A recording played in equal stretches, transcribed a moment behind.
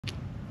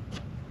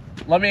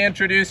let me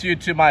introduce you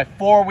to my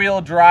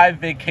four-wheel drive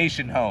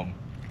vacation home.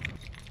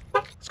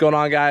 What's going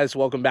on, guys?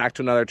 Welcome back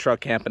to another truck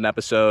camping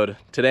episode.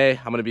 Today,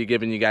 I'm gonna be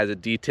giving you guys a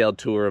detailed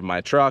tour of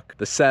my truck,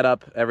 the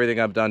setup, everything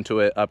I've done to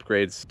it,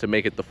 upgrades to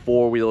make it the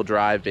four-wheel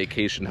drive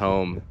vacation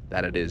home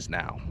that it is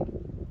now.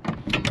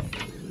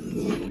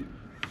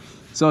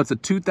 So it's a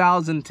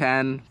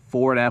 2010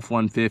 Ford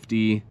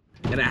F-150,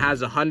 and it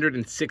has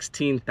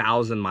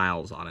 116,000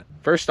 miles on it.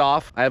 First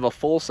off, I have a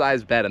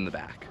full-size bed in the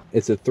back.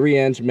 It's a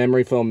 3-inch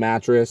memory foam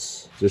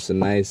mattress, just a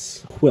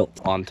nice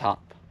quilt on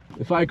top.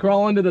 If I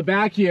crawl into the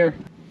back here,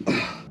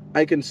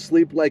 I can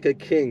sleep like a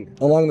king.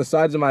 Along the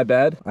sides of my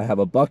bed, I have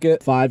a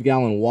bucket,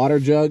 5-gallon water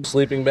jug,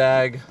 sleeping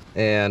bag,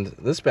 and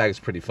this bag is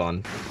pretty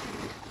fun.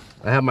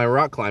 I have my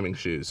rock climbing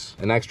shoes,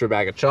 an extra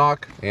bag of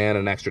chalk, and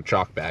an extra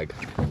chalk bag.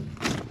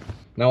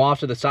 Now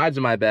off to the sides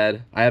of my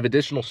bed, I have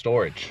additional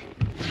storage.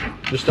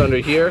 Just under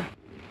here,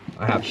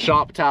 I have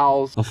shop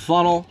towels, a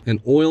funnel,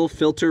 an oil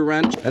filter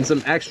wrench, and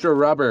some extra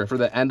rubber for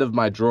the end of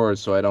my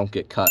drawers so I don't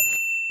get cut.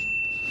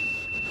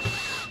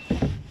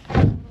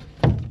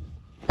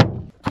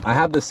 I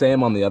have the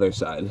same on the other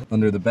side.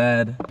 Under the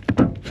bed,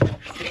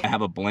 I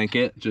have a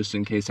blanket just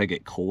in case I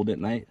get cold at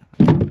night.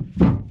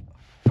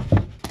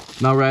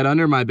 Now right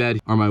under my bed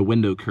are my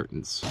window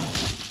curtains.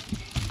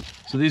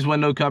 So these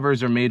window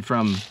covers are made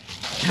from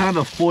kind of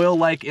a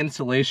foil-like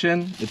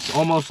insulation. It's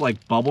almost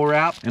like bubble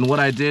wrap. And what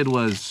I did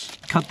was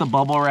cut the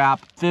bubble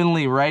wrap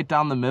thinly right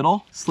down the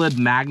middle, slid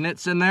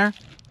magnets in there.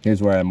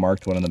 Here's where I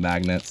marked one of the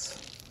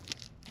magnets.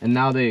 And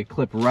now they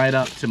clip right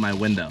up to my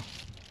window.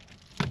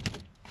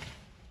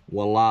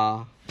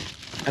 Voila.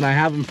 And I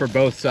have them for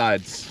both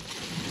sides.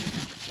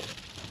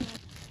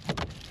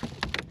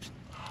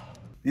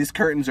 These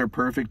curtains are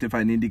perfect if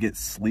I need to get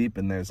sleep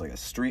and there's like a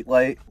street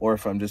light, or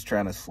if I'm just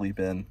trying to sleep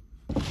in.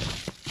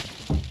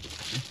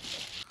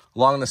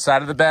 Along the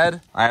side of the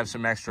bed, I have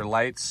some extra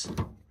lights.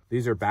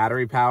 These are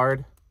battery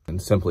powered and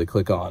simply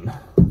click on.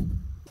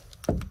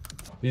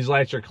 These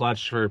lights are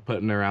clutch for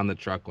putting around the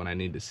truck when I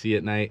need to see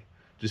at night,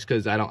 just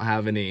because I don't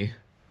have any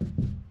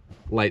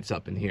lights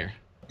up in here.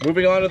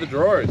 Moving on to the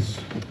drawers.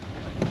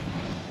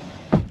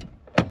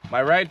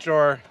 My right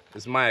drawer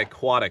is my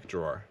aquatic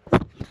drawer.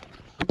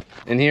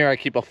 In here, I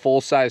keep a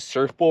full-size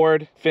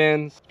surfboard,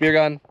 fins, spear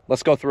gun.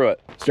 Let's go through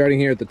it. Starting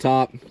here at the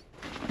top,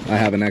 I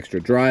have an extra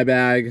dry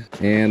bag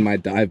and my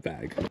dive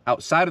bag.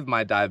 Outside of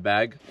my dive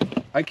bag,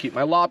 I keep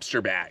my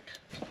lobster bag.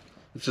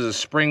 This is a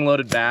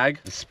spring-loaded bag.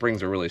 The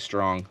springs are really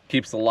strong.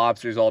 Keeps the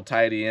lobsters all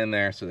tidy in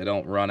there so they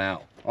don't run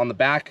out. On the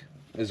back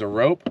is a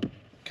rope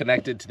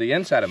connected to the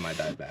inside of my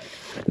dive bag.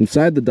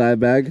 Inside the dive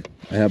bag,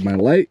 I have my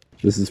light.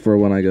 This is for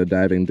when I go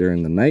diving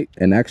during the night.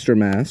 An extra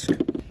mask,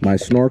 my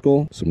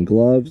snorkel, some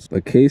gloves, a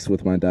case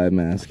with my dive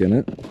mask in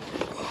it.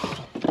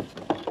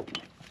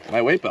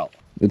 My weight belt.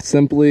 It's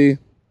simply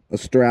a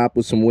strap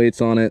with some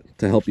weights on it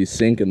to help you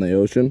sink in the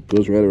ocean.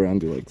 Goes right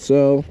around you like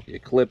so. You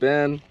clip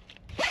in,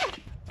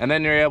 and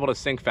then you're able to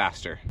sink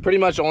faster. Pretty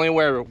much only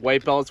wear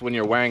weight belts when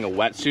you're wearing a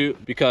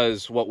wetsuit,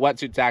 because what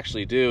wetsuits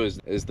actually do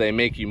is they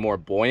make you more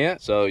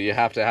buoyant, so you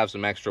have to have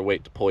some extra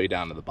weight to pull you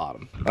down to the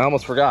bottom. I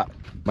almost forgot.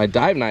 My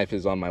dive knife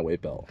is on my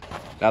weight belt.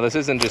 Now this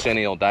isn't just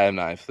any old dive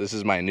knife. This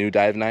is my new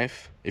dive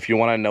knife. If you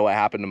want to know what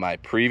happened to my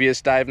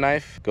previous dive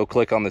knife, go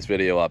click on this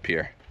video up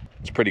here.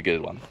 It's a pretty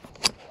good one.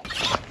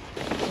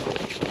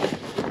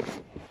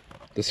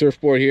 The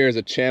surfboard here is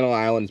a Channel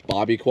Islands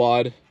Bobby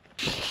Quad.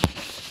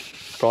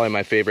 Probably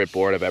my favorite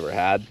board I've ever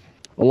had.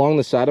 Along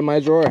the side of my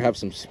drawer, I have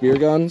some spear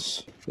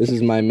guns. This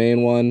is my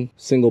main one,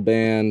 single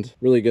band,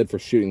 really good for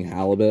shooting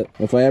halibut.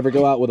 If I ever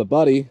go out with a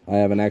buddy, I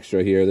have an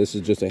extra here. This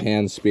is just a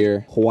hand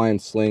spear, Hawaiian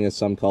sling as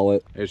some call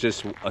it. There's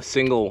just a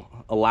single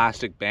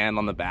elastic band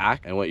on the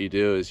back, and what you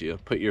do is you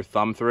put your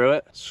thumb through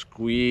it,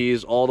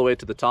 squeeze all the way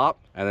to the top,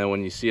 and then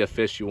when you see a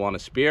fish you want to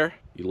spear,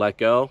 you let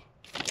go,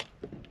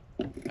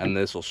 and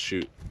this will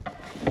shoot.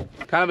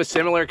 Kind of a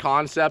similar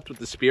concept with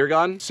the spear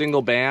gun,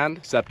 single band,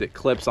 except it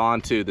clips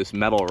onto this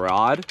metal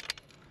rod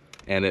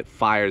and it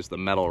fires the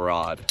metal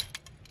rod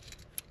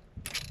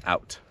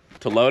out.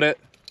 To load it,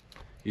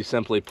 you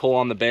simply pull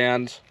on the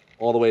band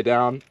all the way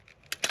down,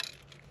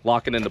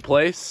 lock it into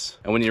place,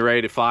 and when you're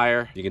ready to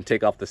fire, you can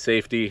take off the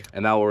safety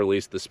and that will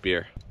release the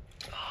spear.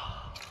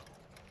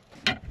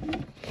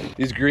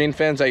 These green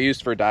fins I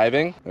used for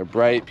diving. They're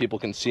bright, people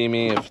can see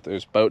me if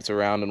there's boats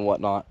around and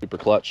whatnot. Super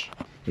clutch.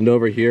 And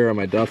over here are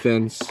my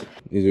Duffins.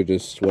 These are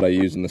just what I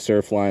use in the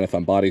surf line if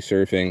I'm body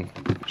surfing.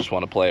 Just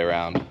want to play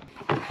around.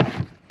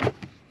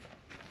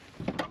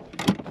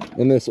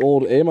 In this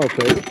old ammo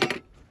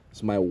crate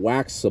is my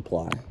wax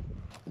supply.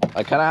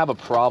 I kind of have a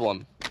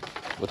problem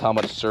with how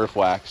much surf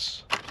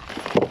wax.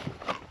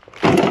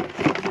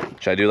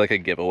 Should I do like a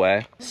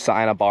giveaway?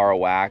 Sign a bar of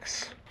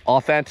wax.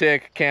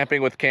 Authentic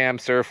Camping with Cam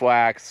surf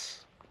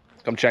wax.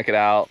 Come check it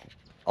out.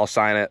 I'll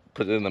sign it,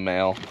 put it in the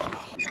mail.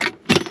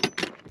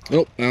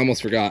 Oh, I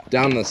almost forgot.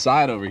 Down the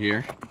side over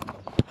here,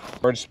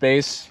 storage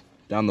space,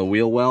 down the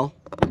wheel well.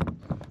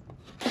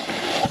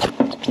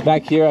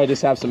 Back here, I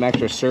just have some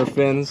extra surf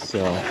fins. So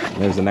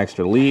there's an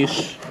extra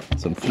leash,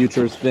 some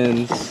Futures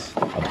fins,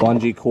 a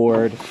bungee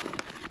cord,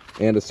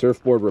 and a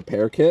surfboard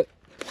repair kit.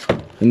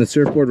 In the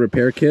surfboard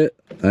repair kit,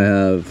 I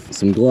have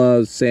some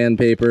gloves,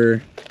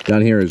 sandpaper.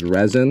 Down here is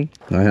resin.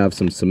 I have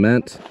some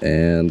cement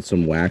and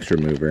some wax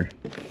remover.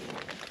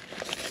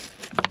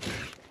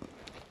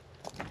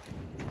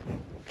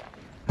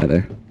 Hi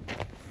there.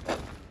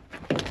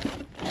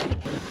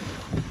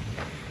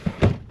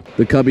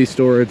 The cubby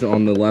storage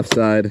on the left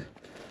side,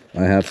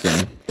 I have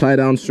some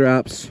tie-down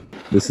straps.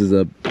 This is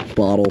a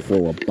bottle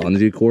full of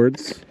bungee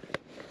cords.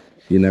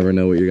 You never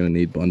know what you're gonna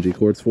need bungee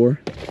cords for.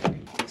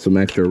 Some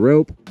extra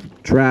rope,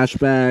 trash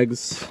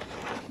bags,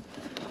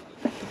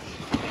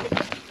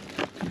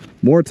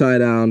 more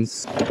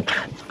tie-downs,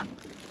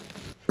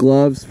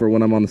 gloves for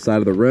when I'm on the side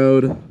of the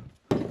road,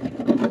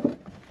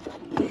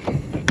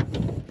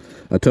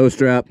 a tow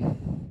strap,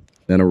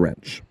 and a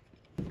wrench.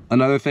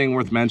 Another thing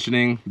worth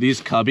mentioning,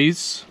 these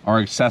cubbies are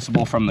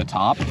accessible from the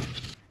top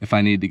if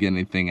I need to get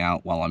anything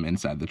out while I'm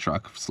inside the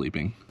truck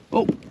sleeping.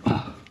 Oh,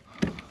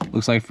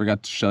 looks like I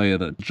forgot to show you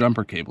the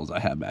jumper cables I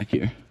have back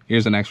here.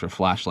 Here's an extra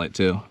flashlight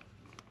too.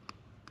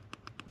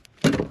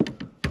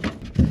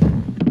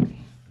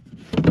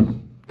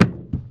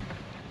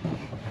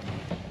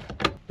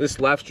 This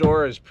left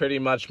drawer is pretty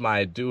much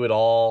my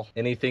do-it-all,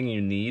 anything you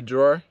need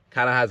drawer.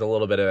 Kind of has a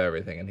little bit of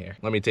everything in here.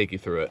 Let me take you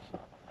through it.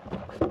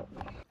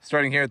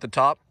 Starting here at the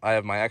top, I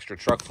have my extra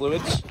truck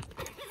fluids.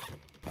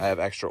 I have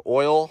extra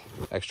oil,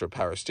 extra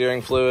power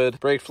steering fluid,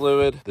 brake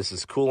fluid. This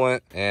is coolant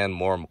and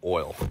more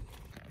oil.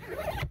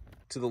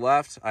 To the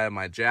left, I have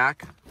my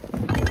jack.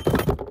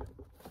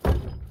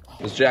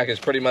 This jack is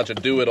pretty much a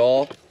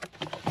do-it-all.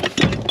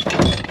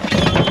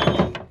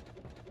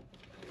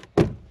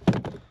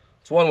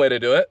 It's one way to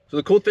do it. So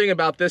the cool thing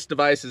about this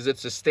device is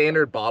it's a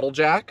standard bottle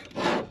jack,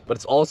 but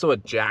it's also a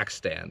jack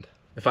stand.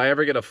 If I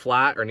ever get a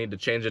flat or need to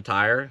change a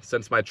tire,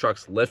 since my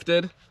truck's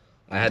lifted,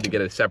 I had to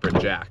get a separate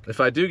jack. If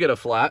I do get a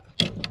flat,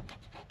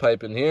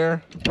 pipe in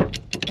here,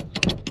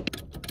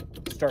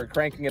 start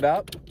cranking it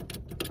up,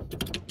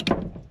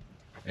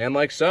 and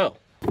like so.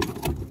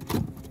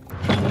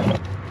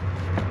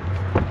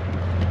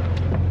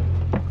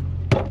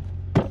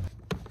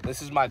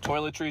 This is my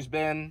toiletries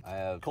bin. I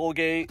have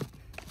Colgate,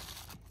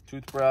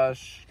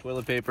 toothbrush,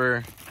 toilet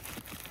paper,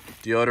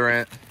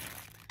 deodorant,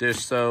 dish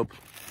soap,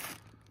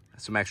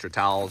 some extra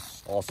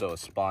towels, also a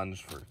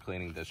sponge for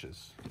cleaning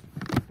dishes.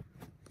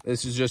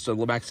 This is just a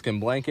Mexican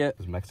blanket.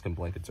 Those Mexican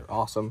blankets are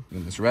awesome.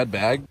 In this red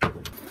bag.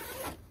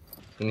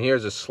 And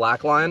here's a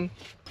slack line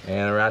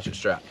and a ratchet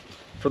strap.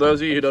 For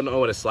those of you who don't know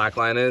what a slack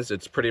line is,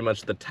 it's pretty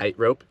much the tight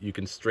rope you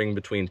can string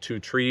between two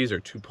trees or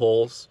two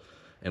poles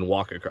and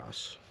walk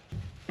across.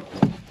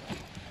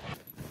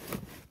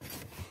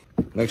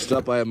 Next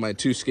up, I have my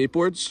 2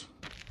 skateboards.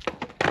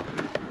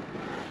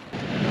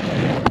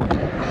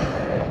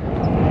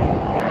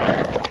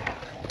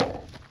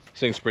 This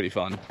thing's pretty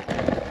fun.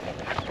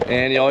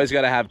 And you always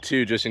gotta have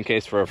 2 just in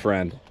case for a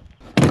friend.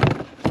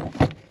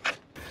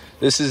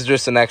 This is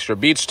just an extra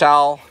beach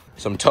towel,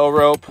 some tow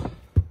rope,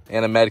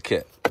 and a med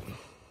kit.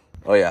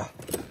 Oh yeah,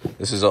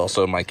 this is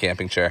also my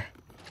camping chair.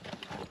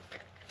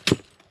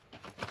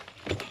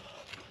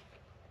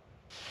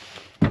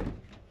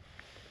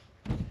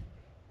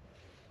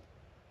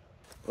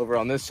 Over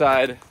on this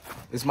side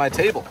is my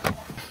table.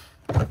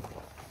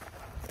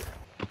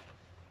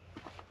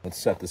 Let's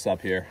set this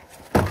up here.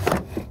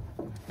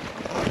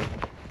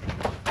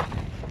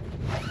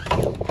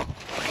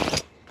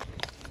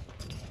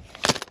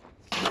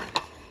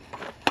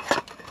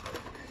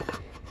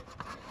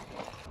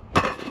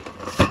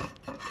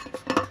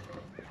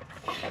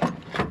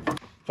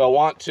 If I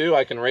want to,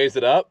 I can raise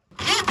it up.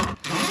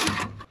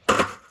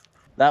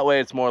 That way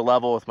it's more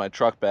level with my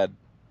truck bed.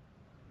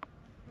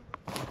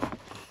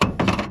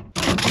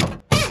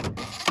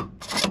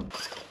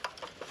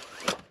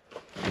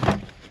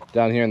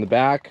 Down here in the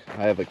back,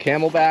 I have a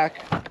Camelback.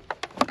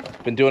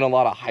 Been doing a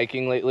lot of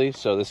hiking lately,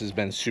 so this has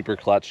been super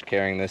clutch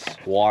carrying this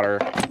water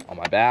on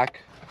my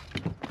back.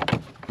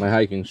 My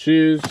hiking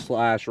shoes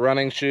 /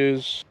 running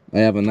shoes. I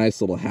have a nice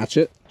little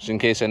hatchet, just in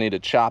case I need to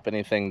chop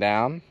anything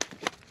down.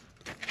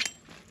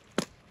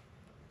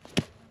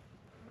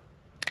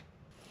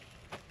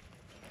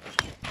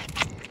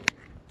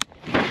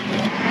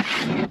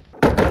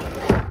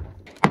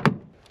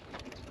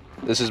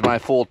 This is my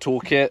full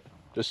toolkit,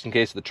 just in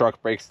case the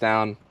truck breaks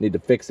down, need to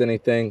fix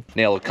anything.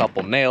 Nail a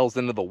couple nails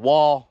into the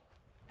wall.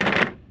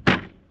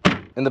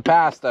 In the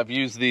past, I've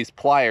used these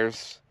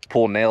pliers to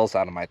pull nails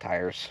out of my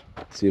tires.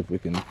 Let's see if we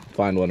can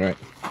find one right.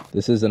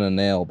 This isn't a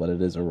nail, but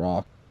it is a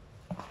rock.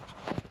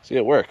 See,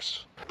 it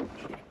works.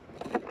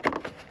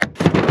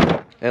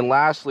 And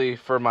lastly,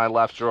 for my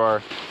left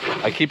drawer,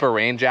 I keep a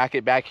rain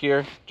jacket back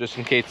here, just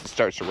in case it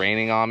starts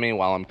raining on me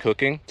while I'm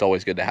cooking. It's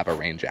always good to have a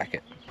rain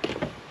jacket.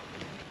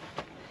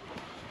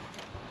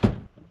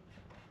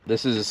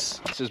 This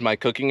is my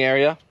cooking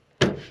area.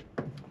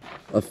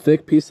 A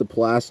thick piece of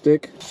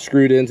plastic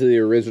screwed into the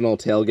original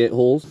tailgate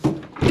holes.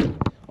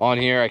 On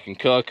here I can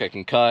cook, I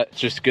can cut. It's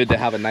just good to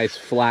have a nice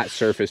flat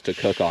surface to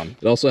cook on.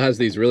 It also has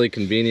these really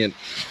convenient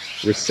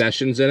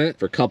recessions in it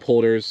for cup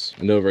holders,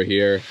 and over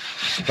here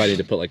if I need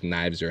to put like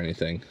knives or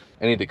anything.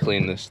 I need to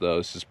clean this though.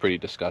 This is pretty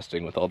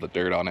disgusting with all the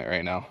dirt on it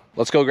right now.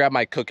 Let's go grab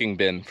my cooking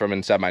bin from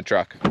inside my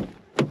truck.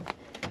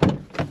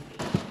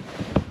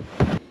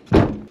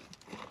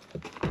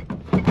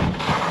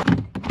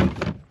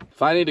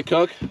 If I need to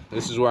cook,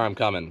 this is where I'm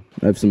coming.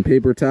 I have some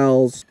paper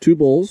towels, 2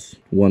 bowls,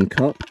 1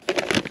 cup,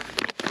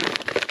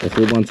 a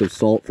whole bunch of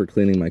salt for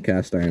cleaning my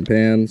cast iron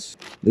pans.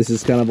 This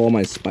is kind of all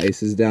my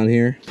spices down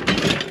here.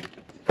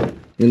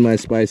 In my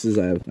spices,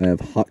 I have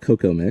hot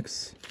cocoa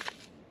mix,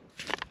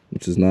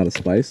 which is not a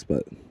spice,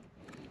 but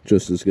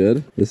just as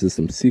good. This is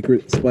some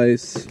secret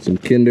spice, some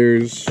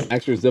Kinders,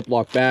 extra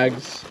Ziploc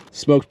bags,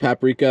 smoked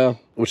paprika,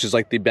 which is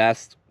like the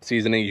best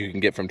seasoning you can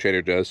get from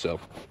Trader Joe's,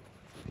 so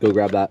go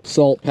grab that.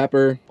 Salt,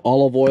 pepper,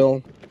 olive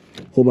oil,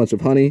 a whole bunch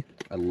of honey.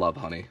 I love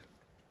honey.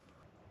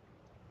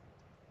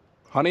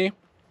 Honey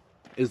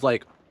is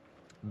like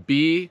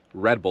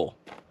Red Bull.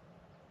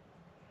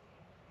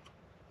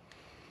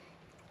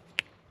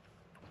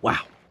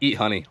 Wow, eat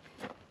honey.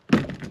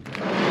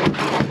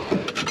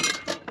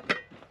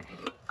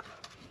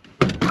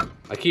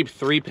 I keep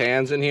 3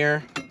 pans in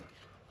here,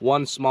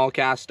 1 small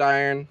cast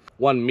iron,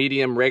 1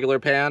 medium regular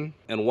pan,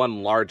 and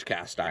 1 large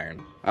cast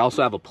iron. I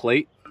also have a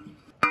plate.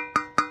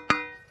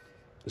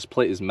 This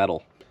plate is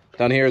metal.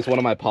 Down here is one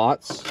of my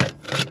pots.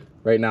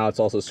 Right now it's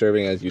also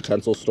serving as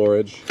utensil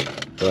storage.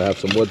 So I have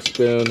some wood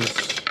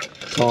spoons,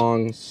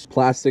 tongs,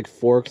 plastic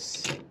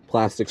forks,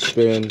 plastic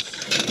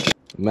spoons,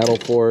 metal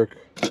fork,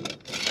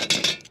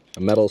 a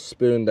metal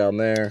spoon down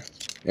there,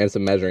 and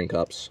some measuring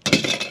cups.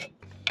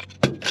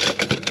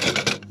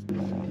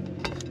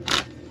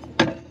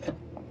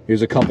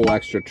 Here's a couple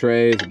extra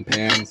trays and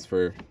pans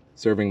for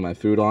serving my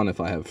food on if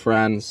I have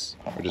friends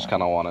or just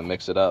kind of want to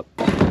mix it up.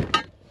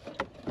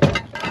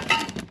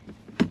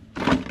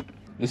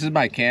 This is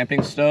my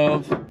camping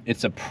stove.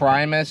 It's a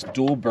Primus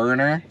dual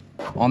burner.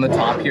 On the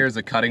top here is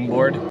a cutting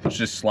board, which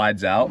just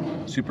slides out.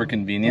 Super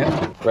convenient.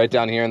 Right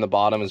down here in the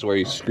bottom is where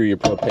you screw your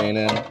propane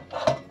in.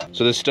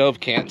 So this stove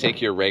can't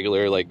take your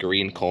regular like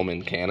green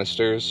Coleman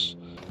canisters.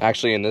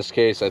 Actually, in this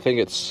case, I think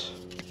it's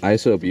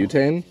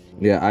isobutane.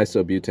 Yeah,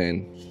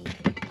 isobutane.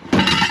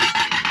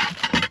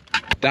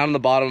 Down in the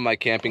bottom of my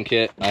camping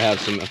kit, I have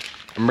some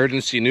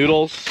emergency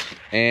noodles,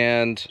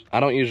 and I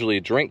don't usually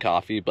drink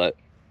coffee, but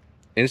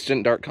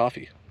instant dark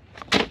coffee.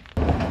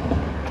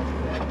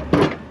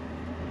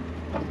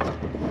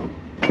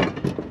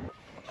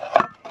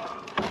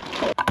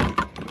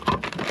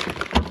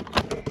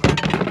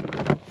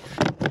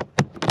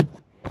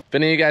 If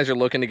any of you guys are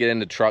looking to get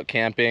into truck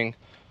camping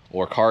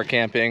or car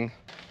camping,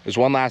 there's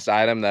one last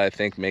item that I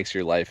think makes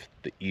your life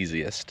the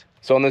easiest.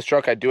 So in this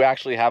truck, I do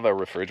actually have a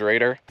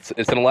refrigerator.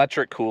 It's an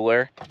electric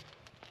cooler,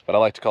 but I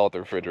like to call it the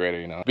refrigerator,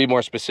 you know. To be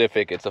more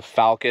specific, it's a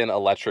Falcon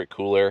electric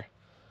cooler.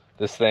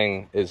 This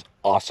thing is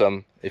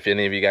awesome. If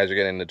any of you guys are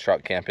getting into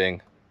truck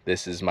camping,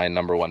 this is my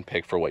 #1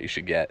 pick for what you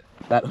should get.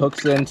 That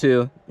hooks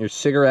into your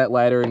cigarette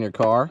lighter in your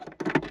car.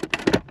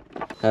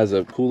 Has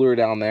a cooler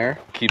down there,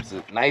 keeps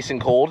it nice and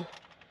cold.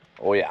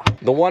 Oh yeah.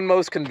 The one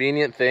most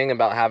convenient thing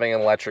about having an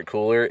electric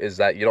cooler is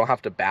that you don't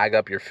have to bag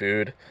up your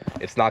food.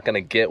 It's not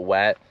gonna get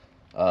wet.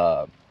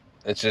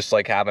 It's just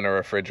like having a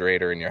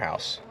refrigerator in your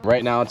house.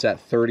 Right now it's at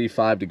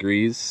 35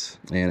 degrees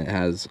and it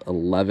has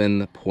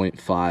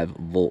 11.5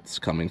 volts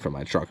coming from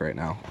my truck right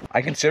now.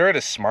 I consider it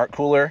a smart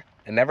cooler.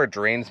 It never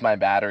drains my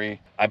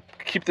battery. I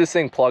keep this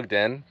thing plugged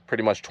in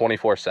pretty much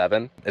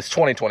 24/7. It's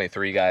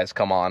 2023, guys,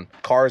 come on.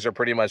 Cars are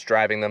pretty much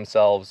driving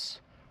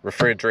themselves.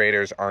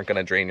 Refrigerators aren't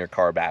gonna drain your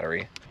car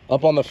battery.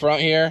 Up on the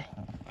front here,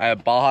 I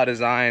have Baja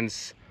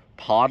Designs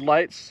pod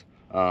lights.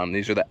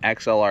 These are the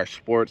XLR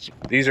Sports.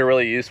 These are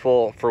really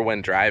useful for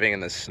when driving in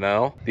the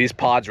snow. These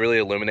pods really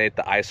illuminate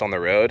the ice on the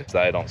road so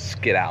that I don't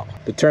skid out.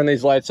 To turn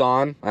these lights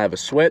on, I have a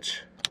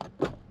switch.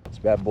 These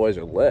bad boys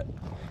are lit.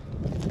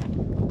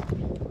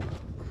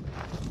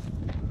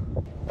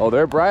 Oh,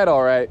 they're bright,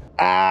 all right.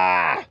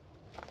 Ah!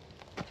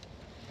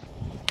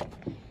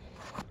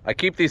 I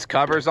keep these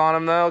covers on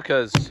them though,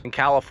 because in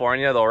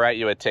California, they'll write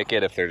you a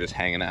ticket if they're just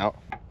hanging out.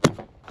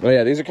 Oh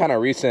yeah, these are kind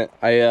of recent.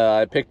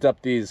 I picked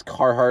up these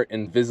Carhartt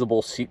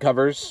invisible seat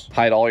covers.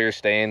 Hide all your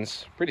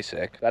stains. Pretty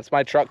sick. That's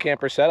my truck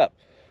camper setup.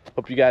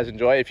 Hope you guys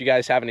enjoy. If you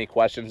guys have any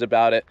questions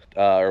about it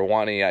or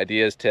want any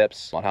ideas,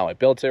 tips on how I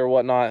built it or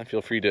whatnot,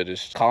 feel free to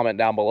just comment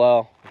down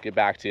below. I'll get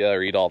back to you,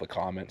 read all the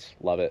comments.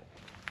 Love it.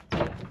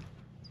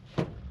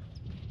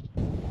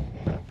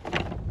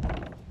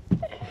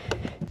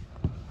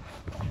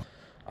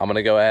 I'm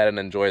gonna go ahead and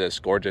enjoy this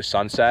gorgeous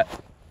sunset.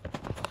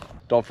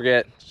 Don't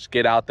forget, just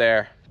get out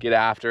there, get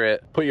after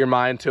it, put your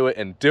mind to it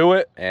and do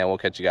it, and we'll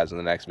catch you guys in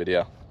the next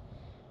video.